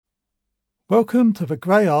Welcome to the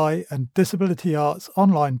Grey Eye and Disability Arts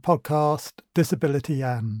online podcast, Disability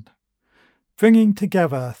and, bringing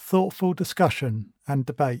together thoughtful discussion and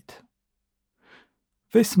debate.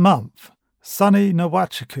 This month, Sunny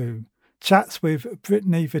Nwachukwu chats with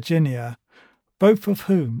Brittany Virginia, both of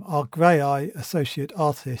whom are Grey Eye Associate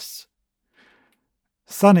Artists.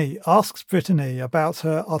 Sunny asks Brittany about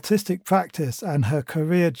her artistic practice and her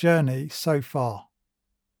career journey so far.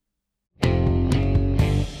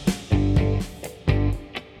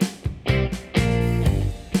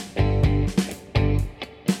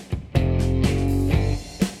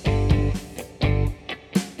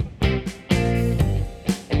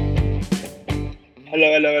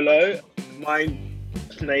 Hello. My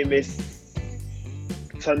name is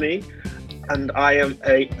Sunny, and I am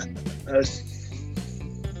a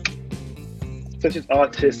associate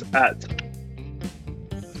artist at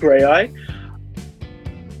Grey Eye.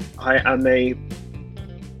 I am a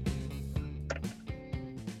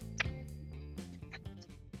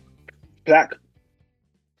black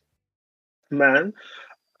man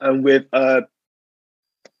with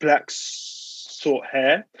black short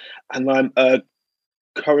hair, and I'm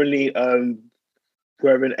currently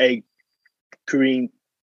wearing a green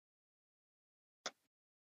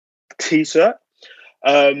t-shirt.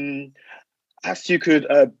 As you could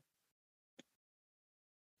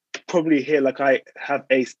probably hear, like, I have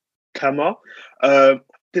a stammer.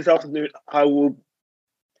 This afternoon I will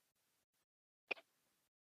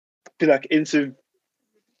be interviewing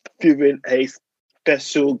a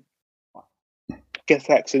special guest,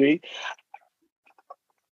 actually,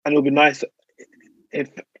 and it'll be nice if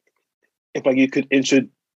you could introduce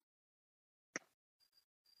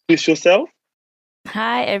yourself.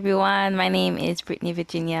 Hi everyone, my name is Brittany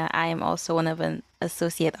Virginia. I am also one of an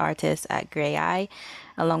associate artist at Grey Eye,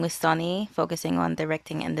 along with Sonny, focusing on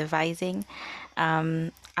directing and devising.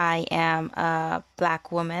 I am a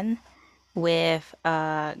black woman with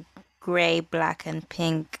a gray, black, and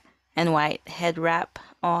pink and white head wrap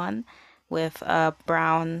on, with a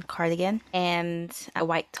brown cardigan and a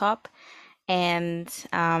white top. And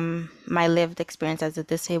my lived experience as a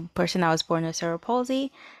disabled person, I was born with cerebral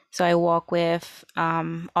palsy. So I walk with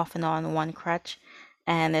off and on one crutch,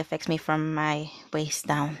 and it affects me from my waist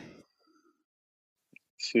down.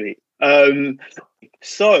 Sweet.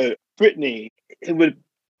 So Brittany, it would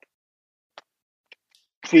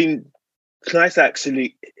be nice,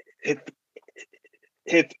 actually, if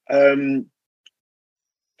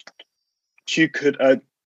you could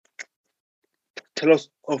tell us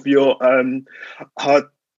of your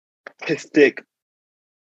artistic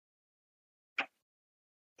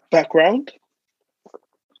background.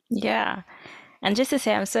 Yeah. And just to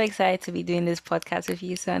say, I'm so excited to be doing this podcast with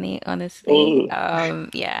you, Sonny, honestly.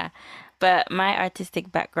 Yeah. But my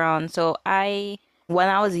artistic background, when I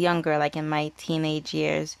was younger, like in my teenage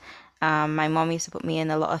years, my mom used to put me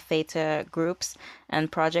in a lot of theater groups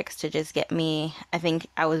and projects to just get me. I think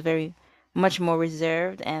I was very much more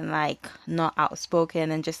reserved and not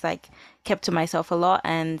outspoken, and just kept to myself a lot.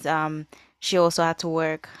 And she also had to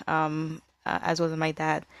work, as well as my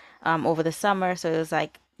dad, over the summer. So it was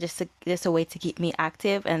just a way to keep me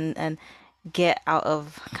active and get out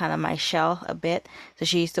of kind of my shell a bit. So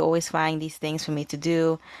she used to always find these things for me to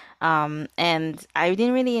do. And I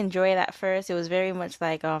didn't really enjoy it at first. It was very much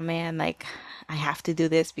like, oh man, I have to do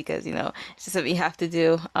this because, it's just something you have to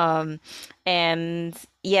do. And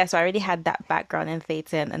yeah, so I already had that background in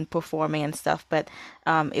theater and performing and stuff, but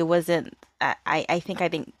it wasn't, I think I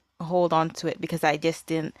didn't hold on to it because I just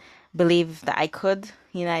didn't believe that I could.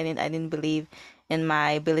 I didn't believe in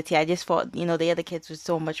my ability. I just thought, the other kids were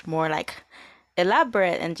so much more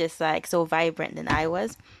elaborate and just so vibrant than I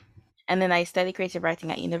was. And then I studied creative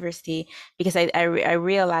writing at university because I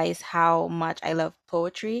realized how much I love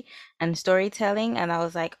poetry and storytelling. And I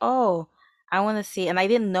was like, oh, I want to see. And I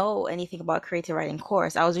didn't know anything about creative writing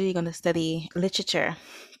course. I was really going to study literature.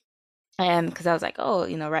 And because I was like, oh,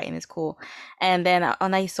 writing is cool. And then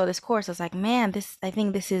when I saw this course, I was like, man, I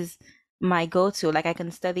think this is my go-to. I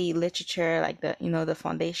can study literature, the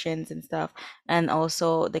foundations and stuff, and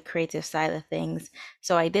also the creative side of things.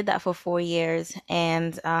 So I did that for 4 years.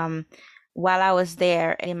 And while I was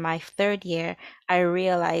there in my third year, I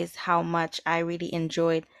realized how much I really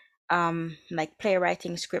enjoyed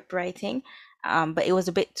playwriting, script writing. But it was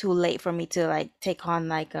a bit too late for me to take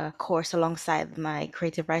on a course alongside my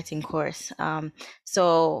creative writing course.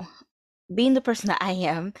 So being the person that I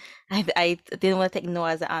am, I didn't want to take no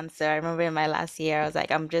as an answer. I remember in my last year, I was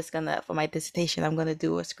like, I'm just gonna, for my dissertation, I'm gonna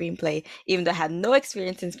do a screenplay, even though I had no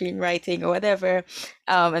experience in screenwriting or whatever.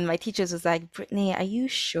 And my teachers was like, Brittany, are you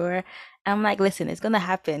sure? I'm like, listen, it's gonna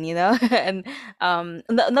happen, you know? And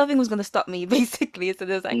nothing was gonna stop me, basically. So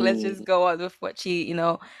there's like, let's just Mm. go on with what she,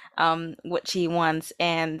 what she wants.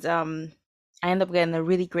 And I ended up getting a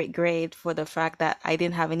really great grade for the fact that I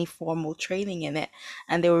didn't have any formal training in it,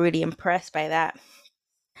 and they were really impressed by that.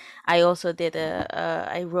 I also did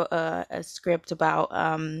I wrote a script about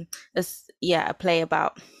a play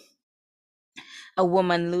about a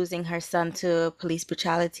woman losing her son to police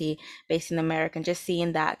brutality based in America, and just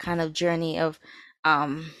seeing that kind of journey of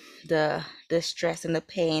um the stress and the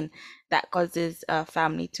pain that causes a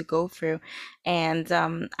family to go through. And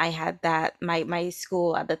I had that, my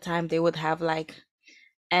school at the time, they would have like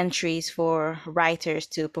entries for writers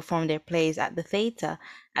to perform their plays at the theater,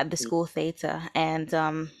 at the school theater. And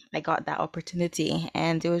I got that opportunity,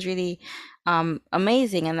 and it was really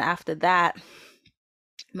amazing. And after that,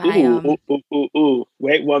 my Ooh, ooh, ooh, ooh, ooh.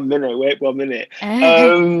 Wait 1 minute. Wait 1 minute.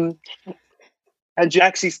 uh, Um, and you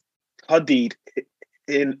actually studied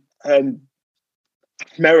in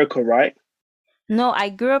America, right? no, I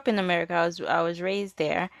grew up in America. I was raised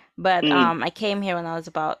there, but Mm. I came here when I was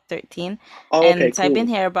about 13. Oh, okay, And so I've been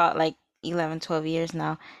cool. here about like 11, 12 years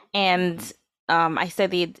now. And I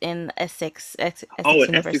studied in Oh, Essex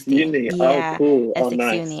an Essex University. Uni. Oh, Yeah, cool. Oh, Essex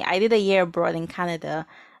nice. Uni. I did a year abroad in Canada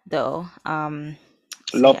though.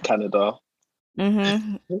 So Love yeah. Canada.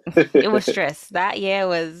 hmm It was stress. That year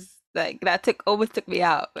was like, that took almost took me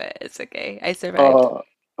out, but it's okay. I survived.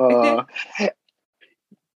 uh, uh,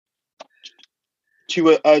 you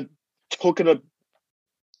were talking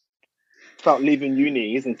about leaving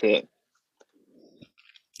uni, isn't it?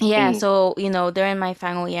 Yeah, Mm. so during my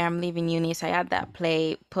final year, I'm leaving uni, so I had that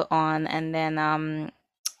play put on. And then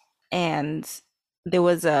and there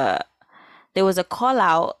was a call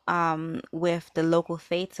out with the local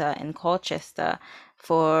theater in Colchester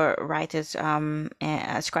for writers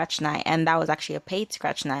scratch night, and that was actually a paid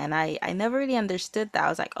scratch night. And I never really understood that. I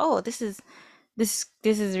was like, oh, this is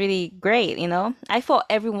really great, I thought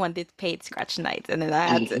everyone did paid scratch nights, and then I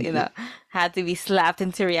had to, had to be slapped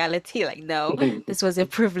into reality, like, no, this was a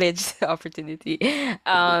privileged opportunity.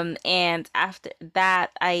 And after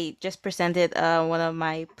that, I just presented one of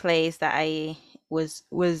my plays that I was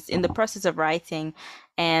in the process of writing,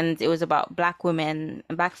 and it was about Black women,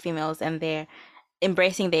 Black females, and their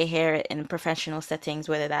embracing their hair in professional settings,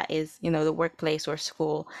 whether that is, the workplace or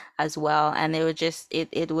school as well. And it was just,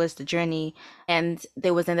 it was the journey. And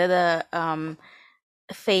there was another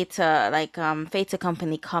Feta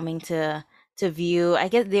company coming to view. I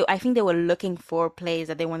think they were looking for plays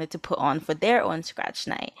that they wanted to put on for their own scratch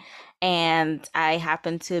night. And I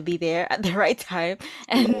happened to be there at the right time.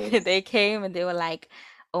 And Nice. they came and they were like,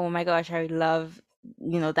 oh my gosh, I love,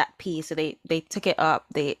 that piece. So they took it up.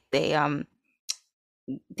 They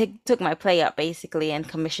took my play up basically and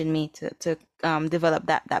commissioned me to develop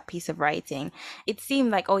that piece of writing. It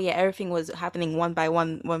seemed like, oh yeah, everything was happening one by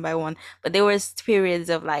one, but there was periods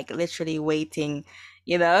of like literally waiting,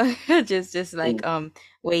 just like Mm.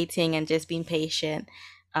 waiting and just being patient.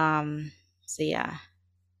 So yeah.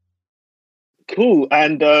 Cool.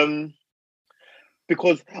 And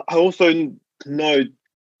because I also know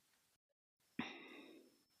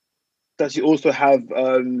that you also have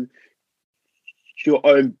your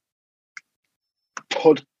own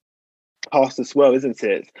podcast as well, isn't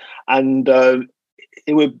it? And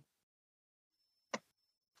it would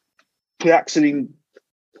be actually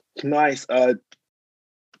nice to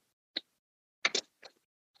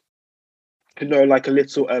know like a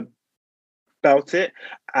little about it,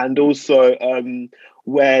 and also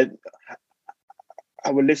where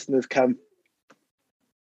our listeners can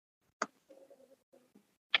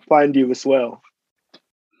find you as well.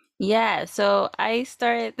 Yeah, so I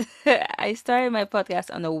started I started my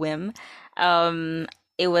podcast on a whim. Um,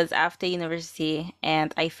 it was after university,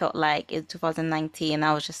 and I felt like in 2019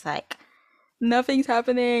 I was just like, nothing's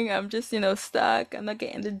happening. I'm just, stuck. I'm not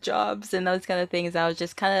getting the jobs and those kind of things. I was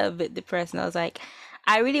just kind of a bit depressed, and I was like,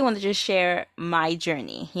 I really want to just share my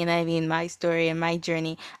journey. You know what I mean? My story and my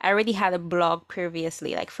journey. I already had a blog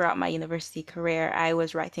previously, like throughout my university career, I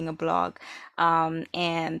was writing a blog.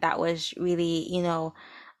 And that was really,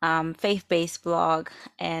 faith-based blog,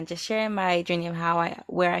 and just sharing my journey of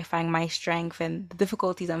where I find my strength and the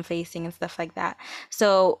difficulties I'm facing and stuff like that.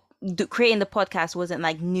 So creating the podcast wasn't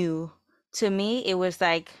like new to me. It was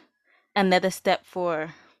like another step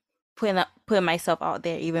for putting myself out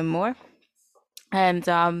there even more. And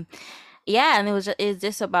yeah, and it's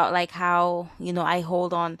just about like how, I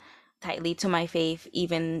hold on tightly to my faith,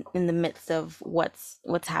 even in the midst of what's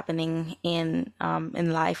happening in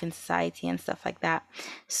life and society and stuff like that.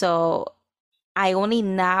 So I only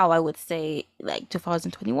now, I would say, like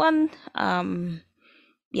 2021,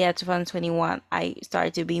 2021, I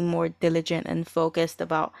started to be more diligent and focused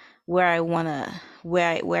about where I wanna,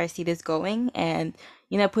 where I see this going, and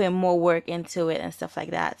putting more work into it and stuff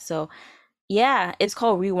like that. So yeah, it's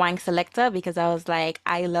called Rewind Selector because I was like,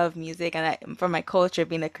 I love music, and from my culture,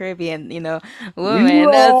 being a Caribbean,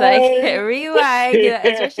 woman, I was like, Rewind. rewind,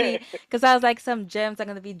 especially because I was like, some gems are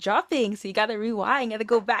gonna be dropping, so you gotta rewind, you gotta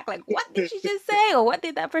go back, like, what did she just say, or what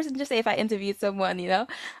did that person just say? If I interviewed someone.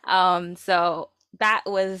 So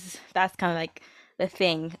that's kind of like the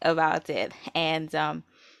thing about it, and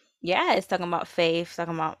yeah, it's talking about faith,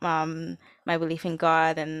 talking about my belief in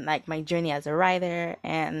God, and like my journey as a writer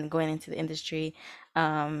and going into the industry,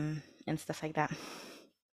 and stuff like that.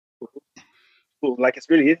 Cool. Like, it's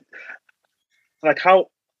really like how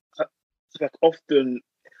like often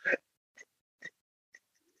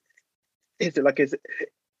is it like is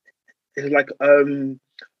it like uh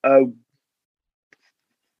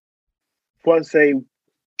once a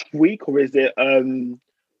week, or is it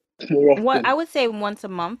more What I often? would say once a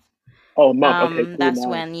month. Oh, a month. Okay, cool, That's nice.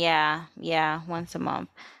 when, yeah, once a month.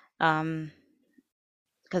 Um,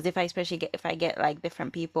 because if I get like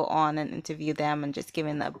different people on and interview them and just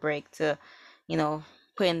giving a break to,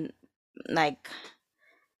 putting like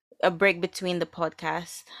a break between the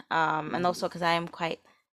podcast, and also because I am quite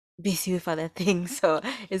busy with other things, so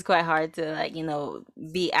it's quite hard to like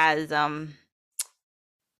be as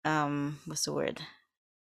what's the word,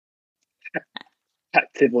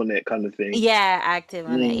 Active on it, kind of thing. yeah, active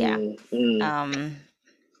on it, yeah. Mm, mm. um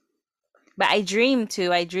but I dream to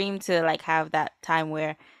like have that time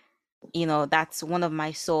where that's one of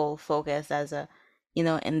my sole focus as a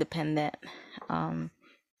independent um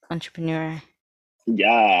entrepreneur.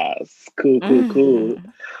 Yes, cool, cool, cool.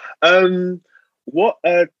 Mhm. What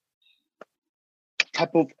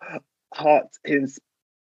type of art inspires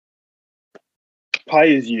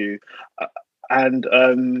you, uh,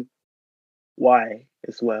 and why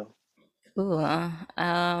as well? Ooh,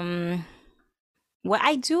 well,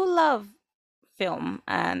 I do love film,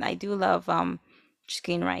 and I do love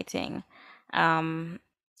screenwriting. Um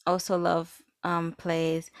Also love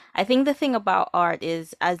plays. I think the thing about art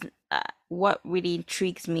is, as what really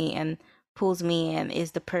intrigues me and pulls me in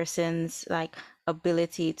is the person's like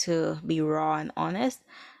ability to be raw and honest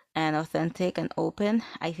and authentic and open.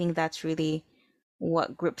 I think that's really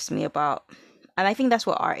what grips me about, and I think that's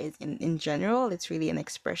what art is in general. It's really an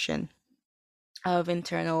expression of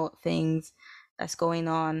internal things that's going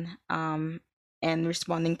on, and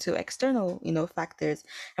responding to external factors.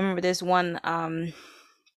 I remember there's one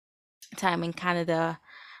time in Canada,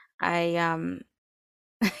 I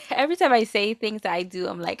every time I say things that I do,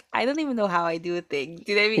 I'm like, I don't even know how I do a thing.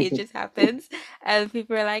 Do you know what I mean? It just happens, and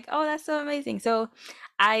people are like, oh, that's so amazing. So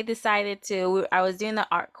I decided I was doing the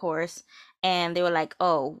art course, and they were like,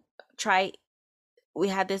 oh, try we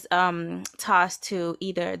had this task to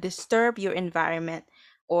either disturb your environment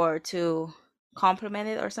or to complement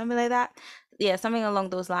it or something like that. Yeah, something along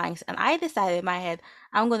those lines. And I decided in my head,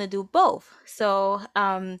 I'm gonna do both. So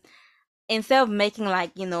instead of making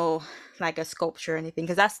like like a sculpture or anything,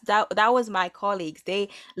 because that was my colleagues, they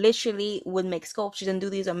literally would make sculptures and do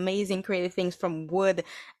these amazing creative things from wood.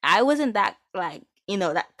 I wasn't that like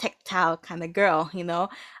that tactile kind of girl. So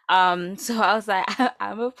I was like,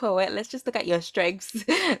 I'm a poet, let's just look at your strengths,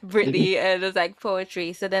 Brittany. And it was like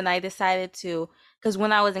poetry. So then I decided to, because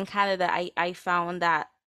when I was in Canada, I found that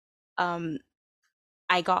um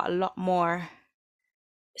I got a lot more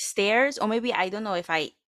stares, or maybe I don't know if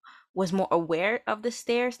I was more aware of the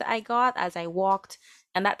stares that I got as I walked.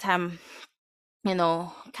 And that time,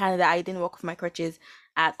 Canada, I didn't walk with my crutches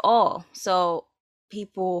at all. So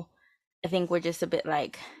people, I think, were just a bit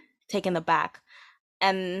like taken aback.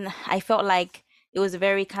 And I felt like it was a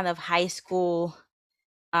very kind of high school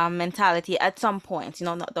mentality at some point,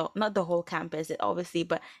 not the whole campus, obviously,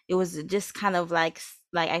 but it was just kind of like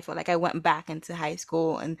I felt like I went back into high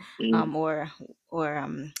school, and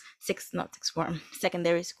Mm. sixth, not sixth form,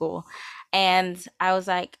 secondary school. And I was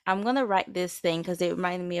like, I'm gonna write this thing because it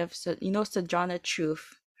reminded me of Sojourner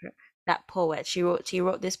Truth, that poet. She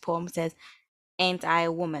wrote this poem, says, "Ain't I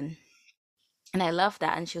a woman?" And I love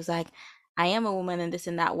that. And she was like, I am a woman, and this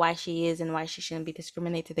and that, why she is and why she shouldn't be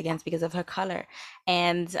discriminated against because of her color.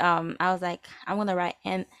 And I was like, I'm gonna write,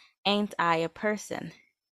 and ain't I a person?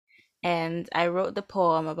 And I wrote the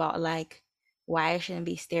poem about like why I shouldn't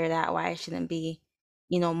be stared at, why I shouldn't be,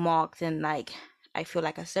 mocked, and like I feel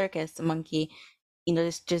like a circus monkey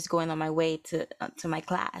just going on my way to my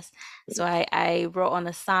class. So I wrote on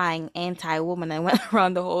a sign anti-woman. I went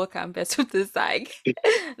around the whole campus with the sign.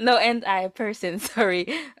 No, anti-person,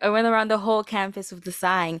 sorry. I went around the whole campus with the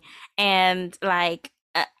sign, and like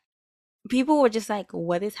people were just like,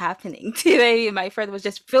 what is happening today? My friend was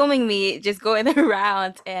just filming me just going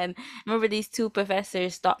around, and I remember these two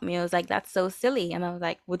professors stopped me. I was like, that's so silly. And I was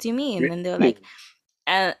like, what do you mean? And they were like,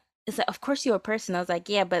 it's like, of course you're a person. I was like,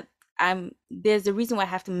 yeah, but there's a reason why I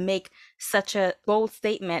have to make such a bold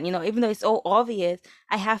statement, even though it's all obvious.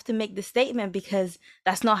 I have to make the statement because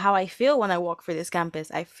that's not how I feel when I walk through this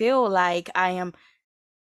campus. I feel like I am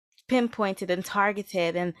pinpointed and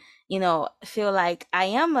targeted, and feel like I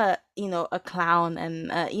am a clown, and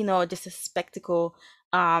just a spectacle.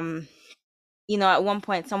 um at one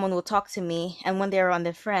point someone will talk to me, and when they're on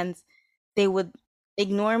their friends, they would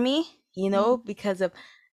ignore me, because of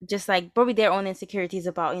just like probably their own insecurities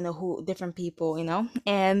about who different people,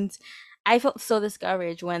 and I felt so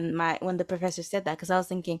discouraged when the professor said that, because I was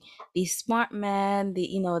thinking, these smart men,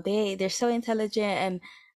 they're so intelligent, and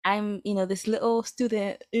I'm this little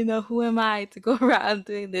student, who am I to go around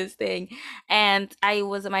doing this thing? And I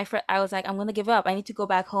was like, I'm gonna give up, I need to go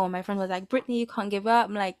back home. My friend was like, Brittany, you can't give up.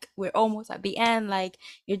 I'm like, we're almost at the end, like,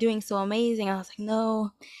 you're doing so amazing. And I was like,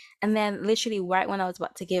 no. And then literally right when I was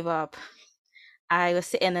about to give up, I was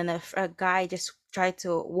sitting, and a guy just tried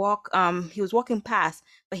to walk. He was walking past,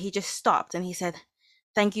 but he just stopped, and he said,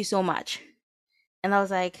 thank you so much. And I was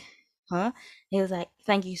like, huh? He was like,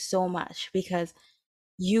 thank you so much, because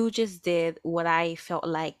you just did what I felt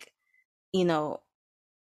like, you know,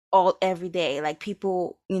 all every day. Like,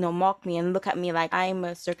 people, mock me and look at me like I'm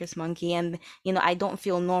a circus monkey, and I don't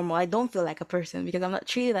feel normal. I don't feel like a person, because I'm not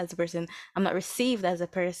treated as a person. I'm not received as a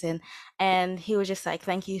person. And he was just like,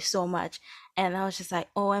 thank you so much. And I was just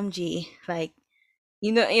like, OMG, like,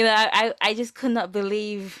 I just could not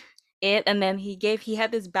believe it. And then he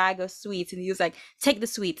had this bag of sweets, and he was like, take the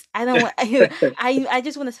sweets. I don't want I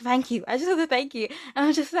just want to thank you. I just want to thank you. And I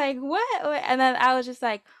was just like, what? And then I was just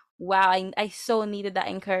like, wow, I so needed that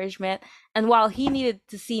encouragement. And while he needed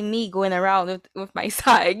to see me going around with my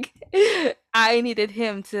sag, I needed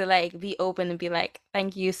him to like be open and be like,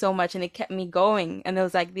 thank you so much. And it kept me going. And it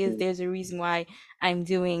was like, there's a reason why I'm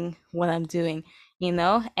doing what I'm doing,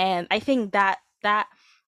 And I think that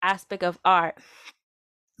aspect of art,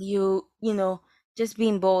 just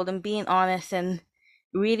being bold and being honest, and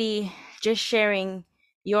really just sharing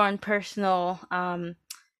your own personal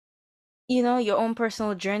your own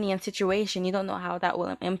personal journey and situation. You don't know how that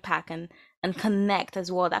will impact and connect as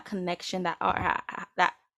well. That connection that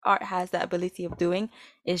that art has the ability of doing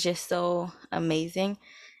is just so amazing.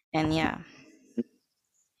 And yeah.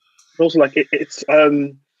 Also, like it's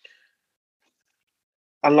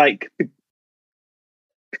unlike,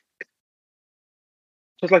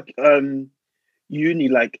 just like uni,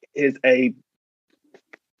 like, is a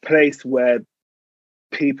place where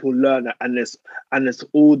people learn, and there's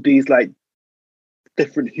all these like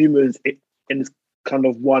different humans in this kind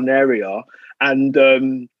of one area. And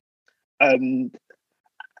um and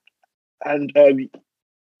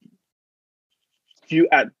you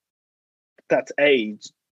at that age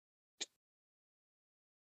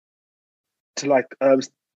to like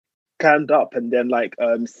stand up and then like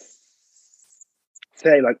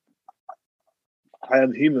say like, I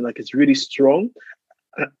am human, like, it's really strong.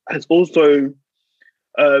 It's also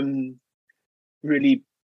really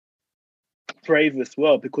brave as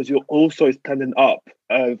well, because you're also standing up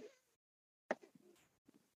for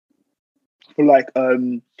like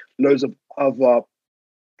loads of other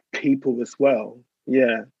people as well.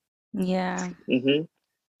 Yeah. Yeah. Mm-hmm.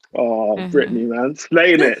 Oh, Brittany, man,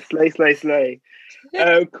 slaying it, slay.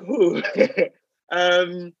 Cool.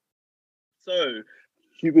 So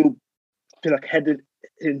you will be like headed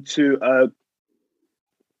into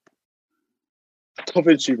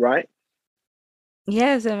Coventry, right?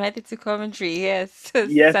 Yes, I'm headed to Coventry. Yes,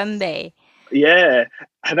 Yes. Sunday. Yeah,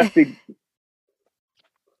 and I think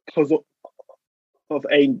because of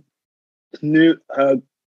a new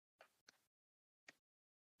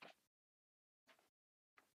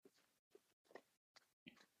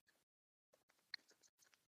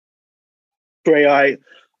Grey Eye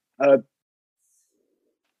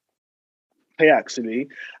play, actually,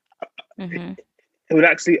 Mm-hmm. it would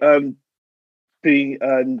actually be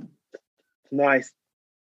nice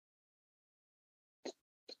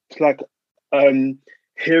to like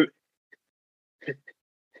hear a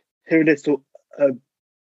little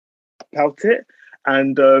about it,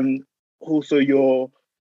 and also your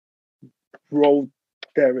role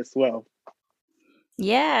there as well.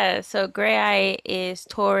 Yeah, so Grey Eye is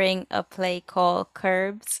touring a play called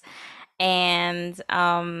Curbs, And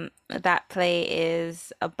that play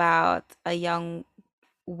is about a young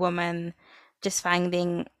woman just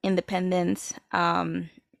finding independence, and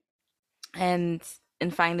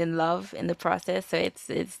finding love in the process. So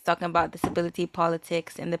it's talking about disability,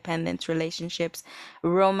 politics, independence, relationships,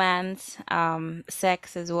 romance,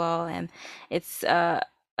 sex as well. And it's a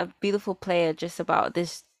beautiful play just about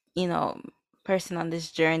this, person on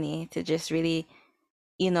this journey to just really,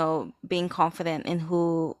 being confident in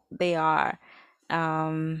who they are.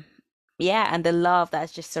 Um, yeah, and the love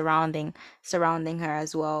that's just surrounding her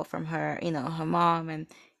as well, from her, her mom, and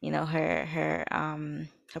her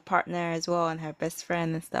partner as well, and her best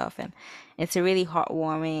friend and stuff. And it's a really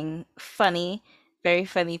heartwarming, funny, very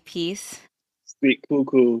funny piece. Sweet, cool,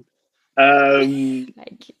 cool. Um,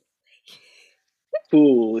 Like,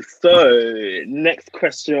 cool. So next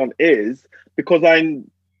question is, because I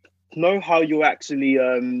know how you're actually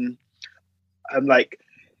like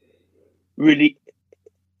really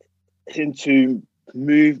into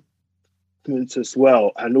movements as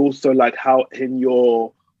well, and also like how in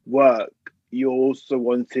your work you're also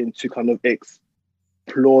wanting to kind of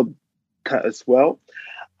explore that as well.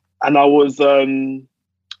 And I was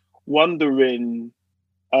wondering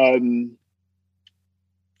um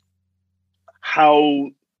how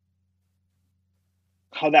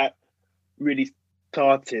that really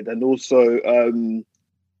started, and also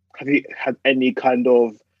have you had any kind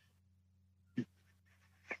of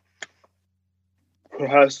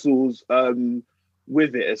rehearsals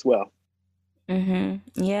with it as well?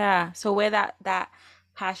 yeah. So where that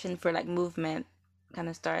passion for like movement kind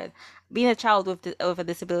of started, being a child with a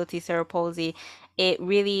disability, cerebral palsy, it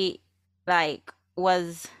really like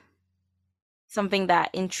was something that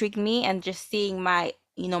intrigued me. And just seeing my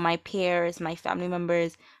peers, my family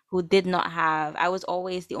members who did not have, I was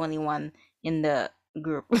always the only one in the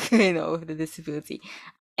group, with the disability.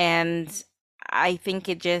 And I think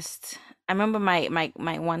it just, I remember my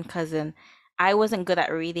one cousin. I wasn't good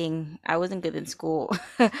at reading. I wasn't good in school.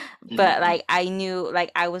 But Mm. like I knew,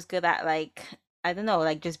 like I was good at, like, I don't know,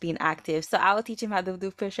 like just being active. So I will teach him how to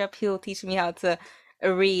do push up. He'll teach me how to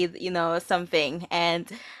read, something. And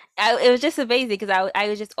it was just amazing because I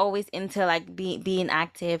was just always into like being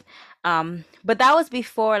active. But that was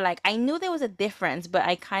before, like, I knew there was a difference, but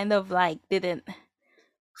I kind of like didn't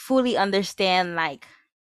fully understand, like,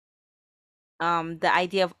 the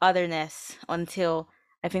idea of otherness until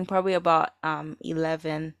I think probably about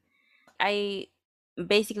 11. I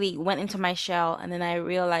basically went into my shell, and then I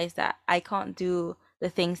realized that I can't do the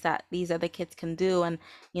things that these other kids can do. And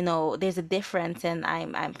there's a difference, and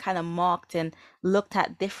I'm kind of mocked and looked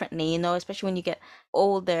at differently, especially when you get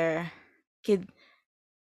older.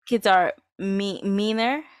 Kids are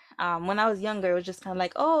meaner. When I was younger, it was just kind of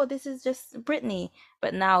like, oh, this is just Brittany.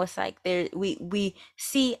 But now it's like we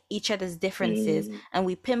see each other's differences, Mm. and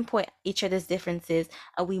we pinpoint each other's differences,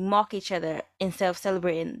 and we mock each other instead of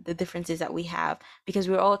celebrating the differences that we have, because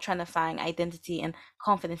we're all trying to find identity and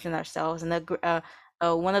confidence in ourselves. And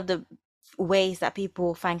one of the ways that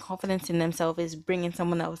people find confidence in themselves is bringing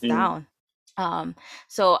someone else Mm. down. um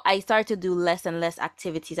so I started to do less and less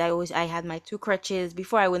activities. I had my two crutches.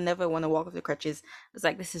 Before, I would never want to walk with the crutches. It's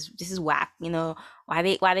like, this is whack. Why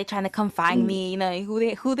they trying to come find Mm. me? Who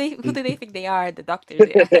do they think they are? The doctors,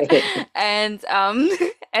 yeah. And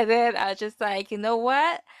and then I was just like, you know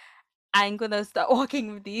what, I'm gonna start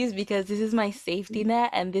walking with these, because this is my safety net,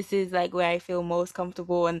 and this is like where I feel most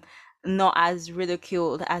comfortable and not as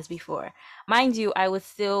ridiculed as before. Mind you, I would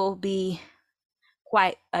still be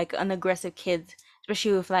quite like an aggressive kid,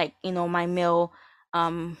 especially with, like, my male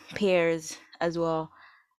peers as well.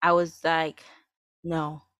 I was like,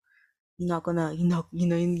 no, you're not gonna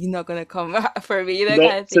come for me, Not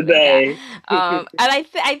kind of thing like that. today. And I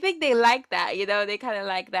think they like that, they kind of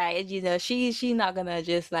like that. And, she not gonna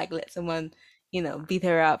just like let someone, beat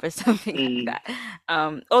her up or something like Mm. that.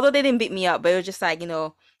 Although they didn't beat me up, but it was just like,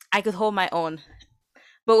 I could hold my own.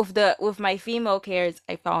 But with my female cares,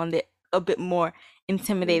 I found it a bit more Mm.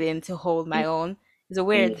 intimidating to hold my own. It's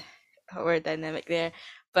Mm. a weird dynamic there.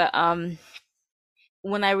 But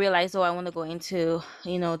when I realized, oh, I want to go into,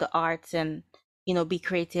 the arts, and, be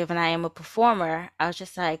creative, and I am a performer, I was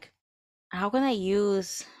just like, how can I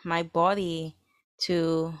use my body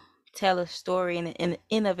to tell a story in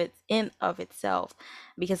of itself?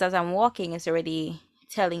 Because as I'm walking, it's already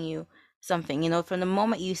telling you something. From the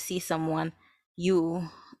moment you see someone, you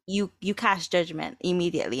you cast judgment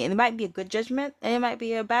immediately, and it might be a good judgment, and it might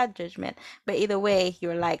be a bad judgment. But either way,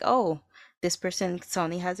 you're like, oh, this person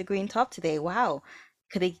suddenly has a green top today. Wow,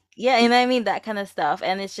 could they? Yeah, you know what I mean, that kind of stuff.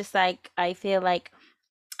 And it's just like, I feel like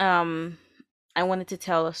um I wanted to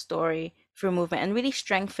tell a story through movement, and really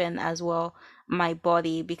strengthen as well my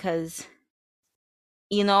body, because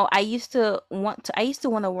I used to want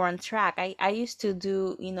to run track. I used to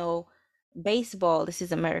do, baseball. This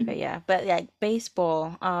is America, yeah. But like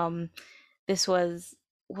baseball, this was,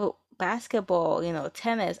 well, basketball,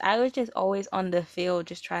 tennis. I was just always on the field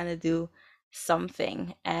just trying to do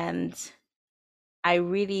something. And I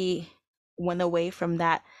really went away from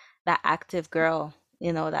that active girl,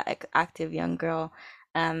 that active young girl.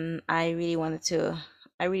 I really want to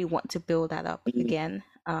build that up Mm. again.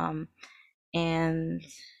 And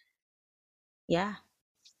yeah.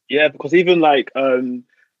 Yeah, because even like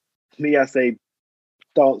me as a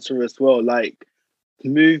dancer as well, like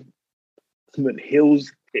movement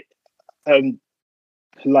heals um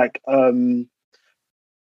like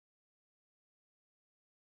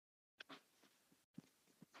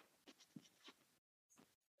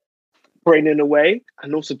brain in a way,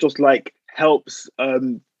 and also just like helps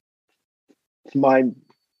mind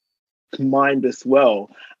mind as well.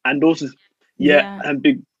 And also, yeah, Yeah. and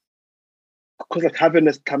because like having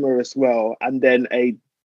this camera as well, and then a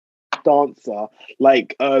dancer,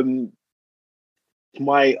 like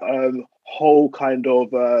my whole kind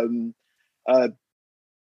of uh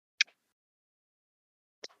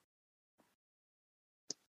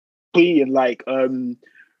being like r-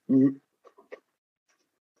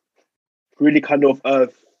 really kind of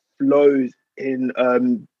flows in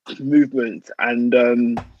movement,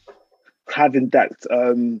 and having that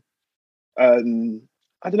um I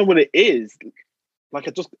don't know what it is. Like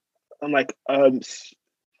I'm like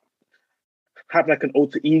have like an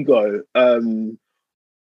alter ego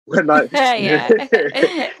when I Yeah.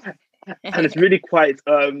 and it's really quite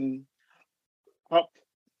uplifting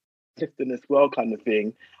as well, kind of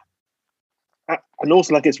thing. And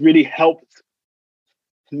also like it's really helped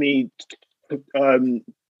me um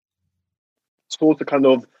sort of kind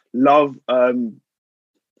of love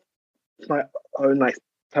my own like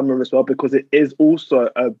camera as well, because it is also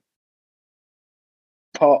a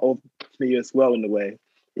part of me as well in a way.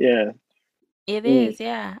 Yeah. It Mm. is,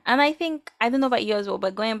 yeah. And I think, I don't know about you as well,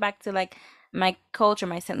 but going back to like my culture,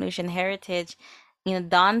 my St. Lucian heritage,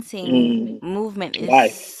 dancing Mm. movement is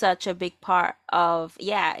Life. such a big part of,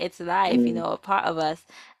 yeah, it's life, Mm. a part of us.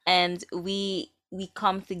 And we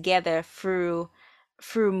come together through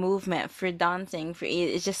movement, through dancing,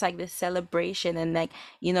 it's just like this celebration. And like,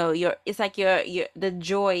 it's like your the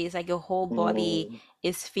joy is like your whole body Mm.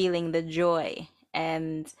 is feeling the joy.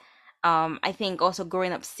 And I think also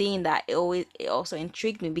growing up seeing that, it also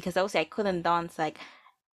intrigued me, because I would say I couldn't dance like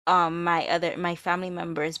my family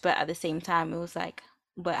members, but at the same time it was like,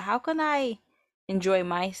 but how can I enjoy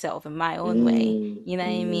myself in my own way? Mm. You know what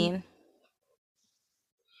I Mm. mean?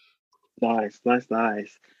 Nice, nice,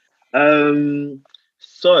 nice. Um,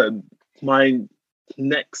 so my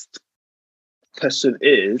next question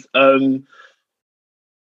is,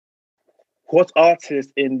 what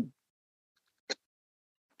artist in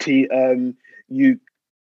T UK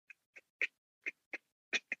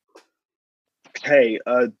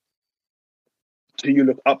do you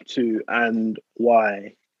look up to, and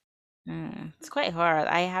why? It's quite hard.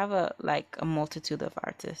 I have a multitude of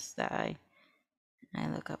artists that I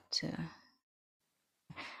look up to.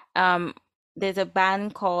 Um, there's a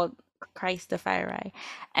band called Christafari,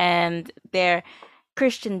 and they're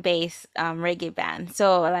Christian based reggae band.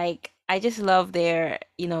 So like I just love their,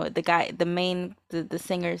 the guy, the main, the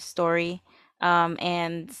singer's story.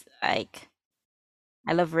 And like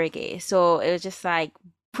I love reggae. So it was just like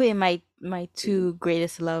putting my two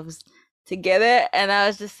greatest loves together, and I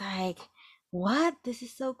was just like, what? This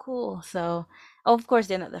is so cool. So of course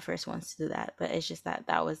they're not the first ones to do that, but it's just that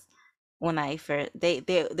was when I first they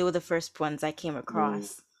were the first ones I came Mm.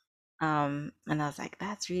 across. And I was like,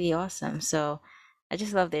 that's really awesome. So I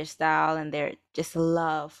just love their style and their just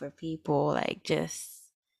love for people, like just,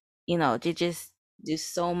 they just do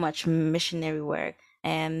so much missionary work.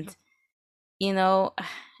 And you know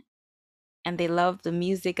and they love the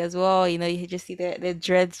music as well. You just see their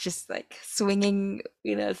dreads just like swinging,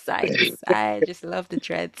 side to side. Just love the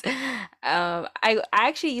dreads. I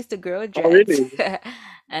actually used to grow Oh, dreads, really?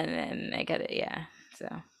 and then I got it. Yeah. So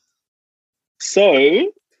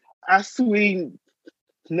So, as we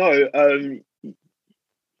know,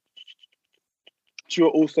 you're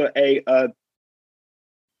also a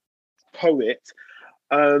poet,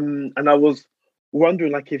 and I was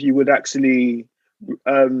wondering, like, if you would actually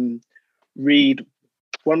um, read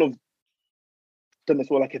one of them as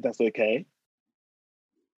well, like, if that's okay.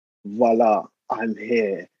 Voila, I'm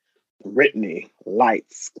here. Brittany,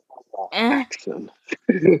 lights, action.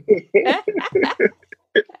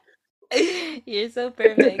 you're so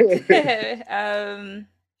perfect.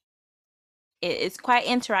 it's quite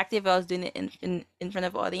interactive. I was doing it in front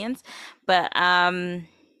of audience, but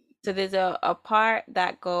so there's a part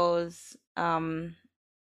that goes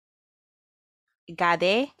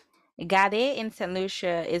gade. Gade in St.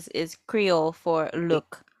 Lucia is Creole for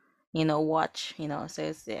look, watch, so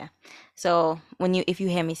it's yeah. So if you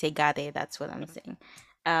hear me say gade, that's what I'm saying.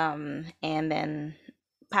 And then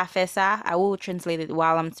Pafesa, I will translate it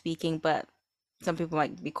while I'm speaking, but some people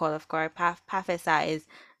might be caught off guard. Pafesa is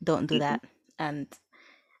don't do that. And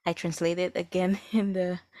I translate it again in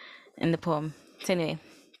the poem. So anyway,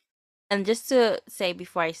 and just to say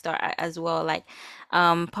before I start as well, like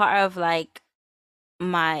part of like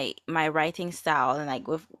my writing style and like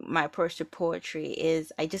with my approach to poetry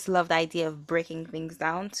is I just love the idea of breaking things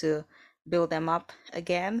down to build them up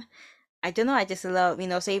again. I don't know, I just love,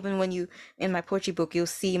 so even when you in my poetry book you'll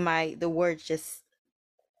see the words just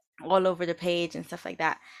all over the page and stuff like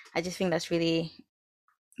that. I just think that's really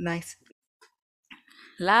nice.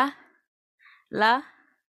 La la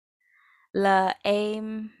la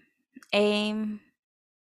aim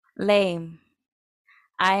lame.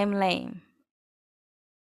 I am lame.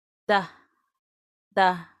 Da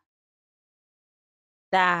da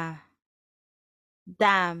da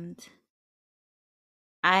damned.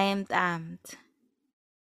 I am damned.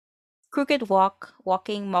 Crooked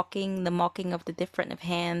walking, mocking, the mocking of the different of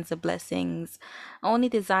hands, the blessings, only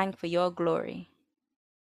designed for your glory.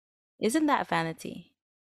 Isn't that vanity?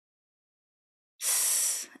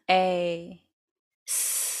 A,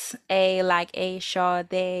 like a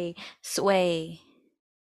Sade, sway.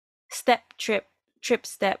 Step, trip,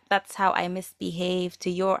 step, that's how I misbehave to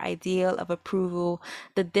your ideal of approval.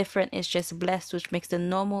 The different is just blessed, which makes the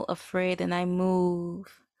normal afraid, and I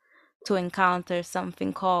move to encounter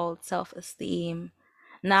something called self-esteem.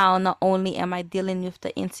 Now, not only am I dealing with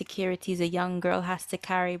the insecurities a young girl has to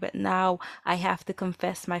carry, but now I have to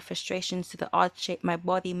confess my frustrations to the odd shape my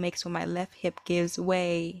body makes when my left hip gives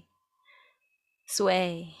way.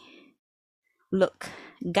 Sway. Look.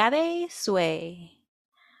 Gade sway.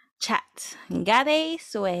 Chat. Gade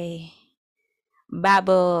sway.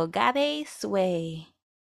 Babble. Gade sway.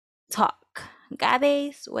 Talk.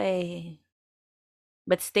 Gade sway.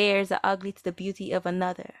 But stares are ugly to the beauty of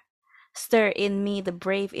another. Stir in me the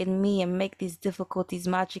brave in me and make these difficulties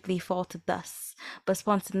magically fall to dust. But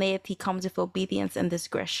spontaneity comes with obedience and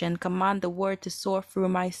discretion. Command the word to soar through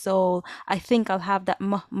my soul. I think I'll have that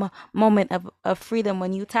moment of freedom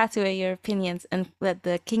when you tattoo away your opinions and let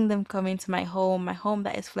the kingdom come into my home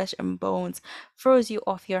that is flesh and bones. Throws you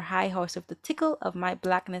off your high horse with the tickle of my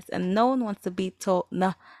blackness, and no one wants to be told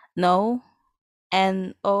no,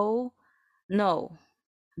 and oh, no.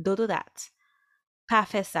 Don't do that.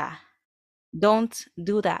 Pafesa. Don't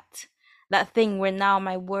do that. That thing where now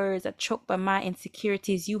my words are choked by my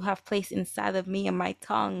insecurities you have placed inside of me, and my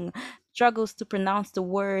tongue struggles to pronounce the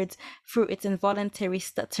words through its involuntary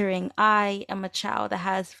stuttering. I am a child that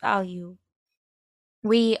has value.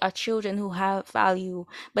 We are children who have value,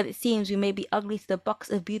 but it seems we may be ugly to the box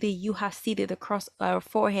of beauty you have seated across our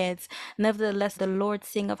foreheads. Nevertheless, the Lord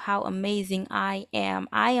sing of how amazing I am.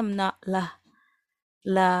 I am not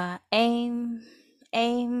aim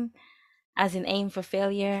as in aim for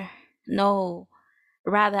failure. No,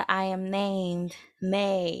 rather I am named,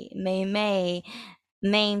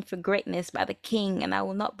 named for greatness by the King, and I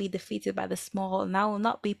will not be defeated by the small, and I will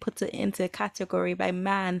not be put into a category by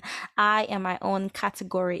man. I am my own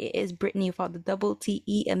category. It is Brittany without the double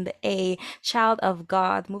T-E and the A, child of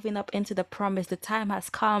God, moving up into the promise. The time has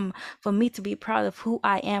come for me to be proud of who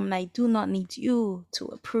I am, and I do not need you to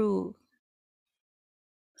approve.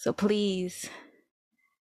 So please,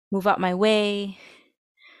 move out my way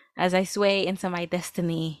as I sway into my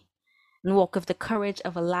destiny and walk with the courage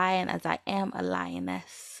of a lion as I am a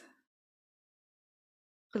lioness.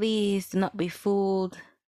 Please do not be fooled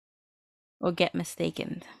or get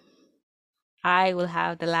mistaken. I will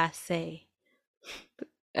have the last say,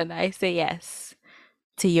 and I say yes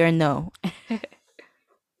to your no.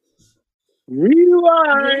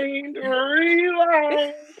 Rewind.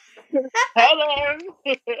 Hello.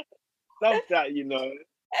 Love that,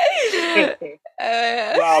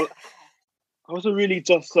 Wow. I also really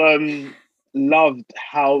just loved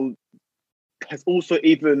how there's also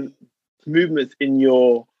even movements in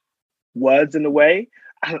your words in a way,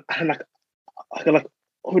 and I can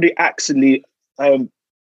already actually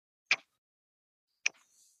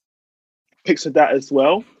picture that as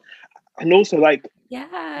well, and also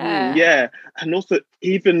Yeah, and also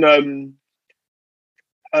even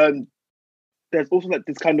there's also like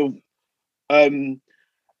this kind of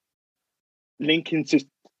link into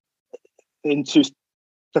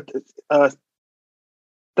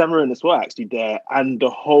Samarin as well, actually, there, and the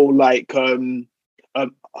whole like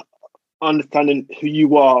understanding who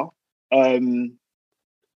you are when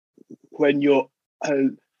you're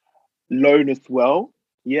alone as well.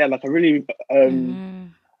 Yeah, like I really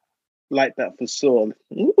like that for sure.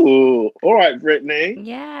 Ooh, all right, Brittany.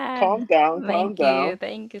 Yeah. Calm down.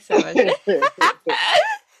 Thank you so much.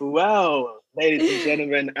 Well, ladies and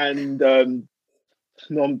gentlemen, and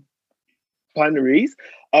non-binaries,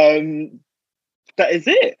 that is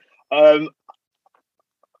it. I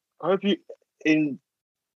hope you enjoyed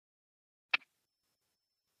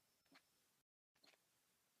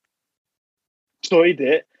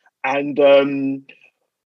it, and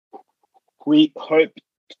we hope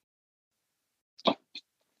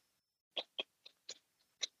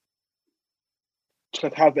to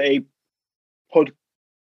have a podcast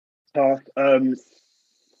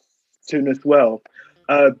soon as well.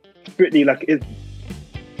 Brittany, like, is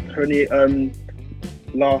there any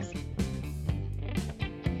last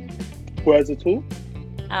words at all?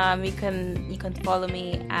 You can follow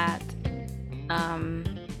me at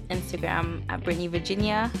Instagram at Brittany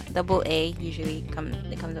Virginia, AA, usually it comes up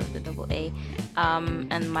with the AA,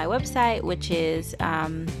 and my website, which is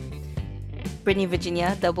Brittany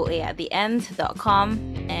Virginia, AA at the end.com,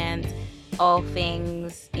 and all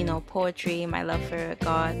things, poetry, my love for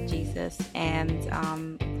God, Jesus, and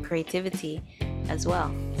creativity as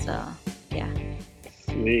well. So yeah.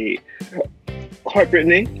 Sweet. All right,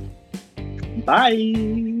 Brittany.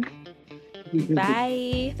 Bye.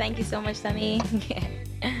 Bye. Thank you so much, Sunny.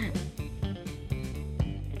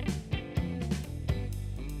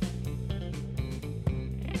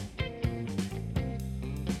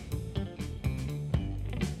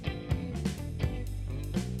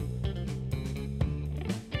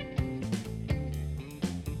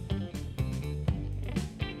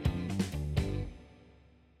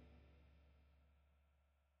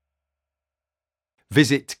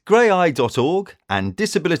 Visit greyeye.org and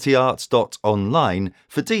disabilityarts.online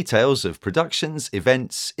for details of productions,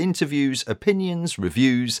 events, interviews, opinions,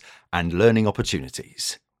 reviews, and learning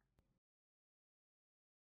opportunities.